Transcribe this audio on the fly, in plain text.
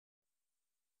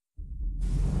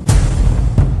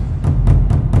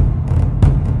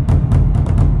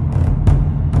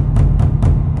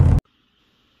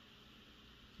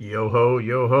Yo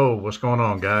ho, what's going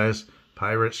on, guys?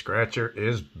 PirateScratcher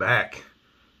is back.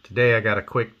 Today I got a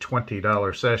quick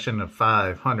 $20 session of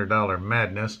 $500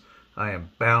 madness. I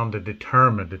am bound and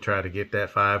determined to try to get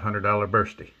that $500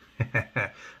 bursty.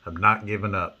 I'm not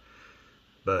giving up.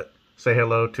 But say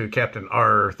hello to Captain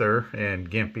Arthur and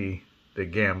Gimpy the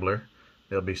Gambler.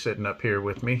 They'll be sitting up here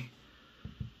with me,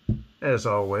 as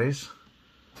always.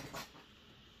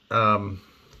 Don't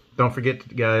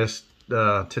forget, guys,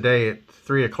 today at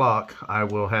 3 o'clock I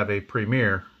will have a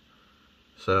premiere,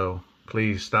 so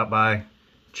please stop by,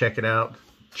 check it out,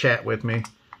 chat with me.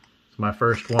 It's my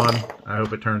first one. I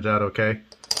hope it turns out okay.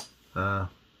 I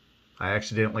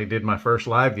accidentally did my first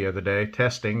live the other day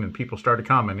testing, and people started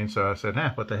commenting, so I said,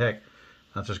 what the heck,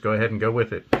 I'll just go ahead and go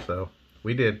with it. So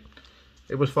we did.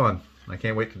 It was fun. I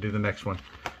can't wait to do the next one.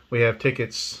 We have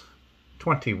tickets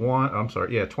 20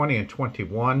 and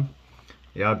 21.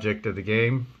 The object of the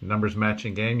game, numbers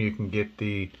matching game. You can get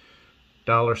the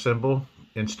dollar symbol,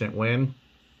 instant win,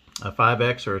 a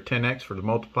 5x or a 10x for the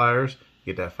multipliers.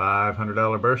 You get that $500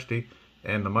 bursty,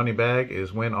 and the money bag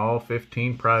is win all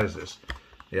 15 prizes.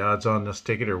 The odds on this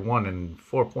ticket are 1 in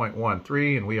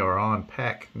 4.13, and we are on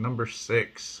pack number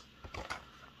 6.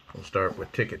 We'll start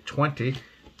with ticket 20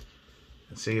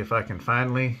 and see if I can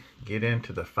finally get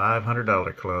into the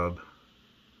 $500 club.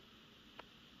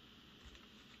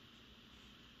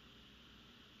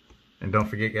 And don't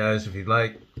forget, guys, if you'd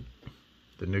like,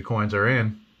 the new coins are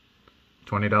in.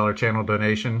 $20 channel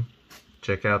donation.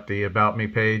 Check out the About Me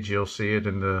page. You'll see it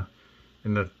in the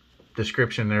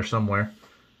description there somewhere.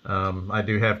 I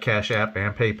do have Cashapp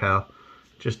and PayPal.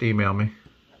 Just email me.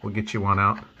 We'll get you one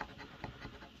out.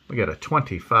 We got a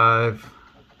 25,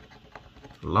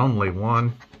 lonely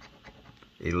 1,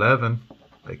 11.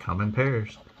 They come in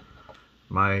pairs.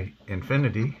 My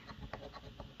infinity,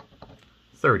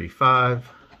 35.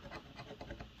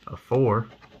 A 4,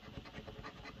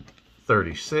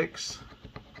 36,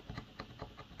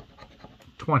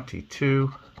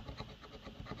 22,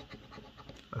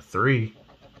 a 3.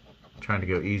 Trying to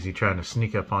go easy, trying to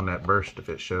sneak up on that burst if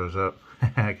it shows up,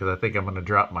 because I think I'm going to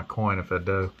drop my coin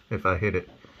if I hit it.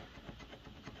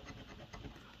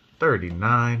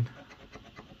 39.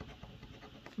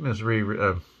 Miss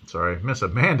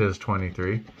Amanda's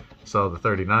 23. Saw the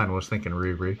 39, was thinking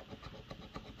Riri.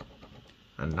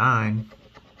 A 9.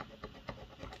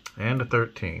 And a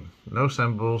 13. No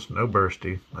symbols, no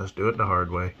bursty. Let's do it the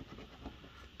hard way.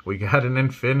 We got an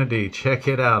infinity. Check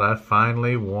it out. I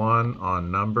finally won on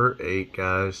number 8,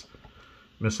 guys.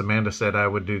 Miss Amanda said I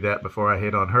would do that before I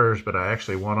hit on hers, but I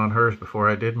actually won on hers before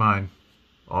I did mine.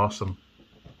 Awesome.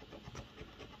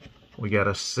 We got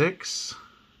a 6.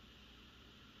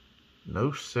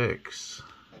 No 6.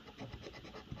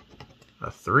 A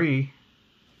 3.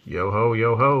 Yo ho,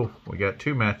 yo ho. We got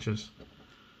 2 matches.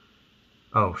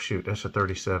 Oh, shoot, that's a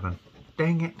 37.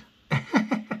 Dang it.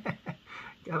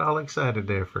 Got all excited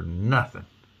there for nothing.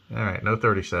 All right, no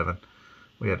 37.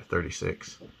 We had a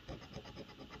 36.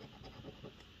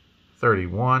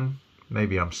 31.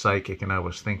 Maybe I'm psychic and I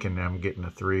was thinking I'm getting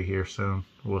a 3 here soon.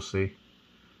 We'll see.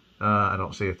 I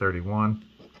don't see a 31.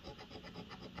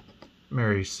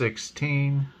 Mary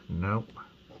 16. Nope.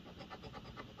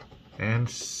 And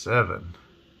 7.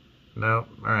 Nope.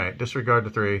 Alright, disregard the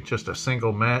 3. Just a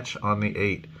single match on the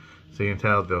 8. Seeing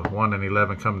how the 1 and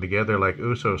 11 come together like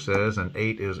Uso says, and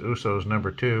 8 is Uso's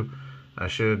number 2. I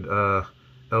should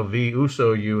LV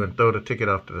Uso you and throw the ticket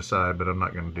off to the side, but I'm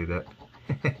not going to do that.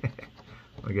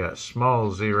 We got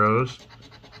small zeros.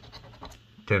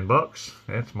 $10.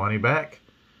 That's money back.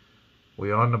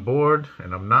 We on the board,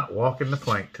 and I'm not walking the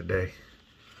plank today.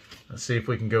 Let's see if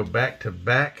we can go back to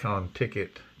back on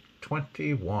ticket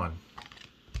 21.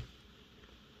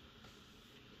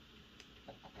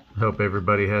 Hope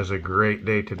everybody has a great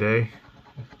day today.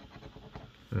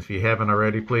 If you haven't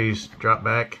already, please drop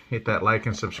back, hit that like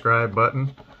and subscribe button,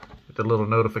 hit the little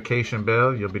notification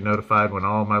bell. You'll be notified when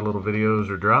all my little videos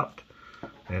are dropped,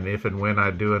 and if and when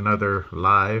I do another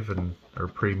live or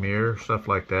premiere, stuff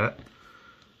like that.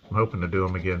 I'm hoping to do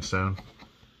them again soon.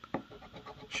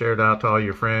 Share it out to all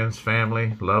your friends,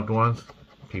 family, loved ones,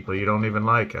 people you don't even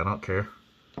like. I don't care.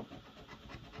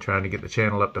 Trying to get the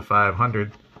channel up to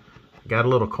 500. Got a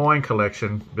little coin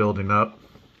collection building up,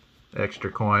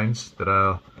 extra coins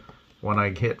that when I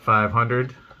hit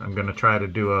 500, I'm going to try to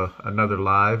do another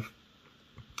live,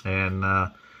 and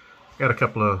got a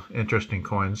couple of interesting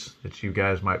coins that you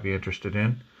guys might be interested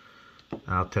in.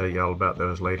 I'll tell you all about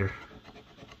those later.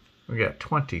 We got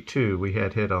 22 we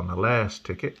had hit on the last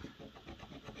ticket.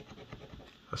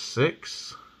 A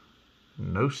 6,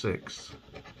 no 6.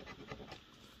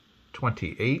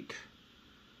 28,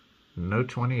 no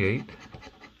 28.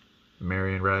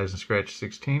 Marion Rise and Scratch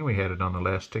 16. We had it on the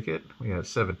last ticket. We had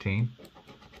 17.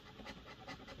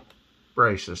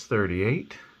 Bryce is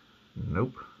 38.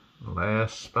 Nope.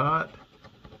 Last spot.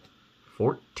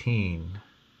 14.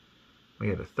 We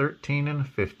had a 13 and a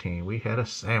 15. We had a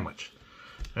sandwich.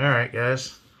 Alright,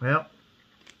 guys. Well,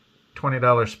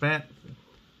 $20 spent.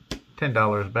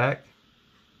 $10 back.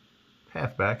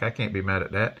 Half back. I can't be mad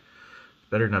at that.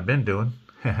 Better than I've been doing.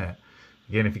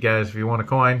 Again, if you want a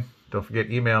coin, don't forget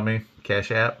to email me.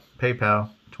 Cash App, PayPal,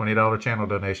 $20 channel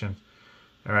donation.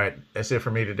 Alright, that's it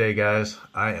for me today, guys.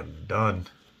 I am done.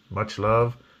 Much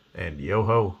love and yo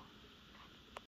ho.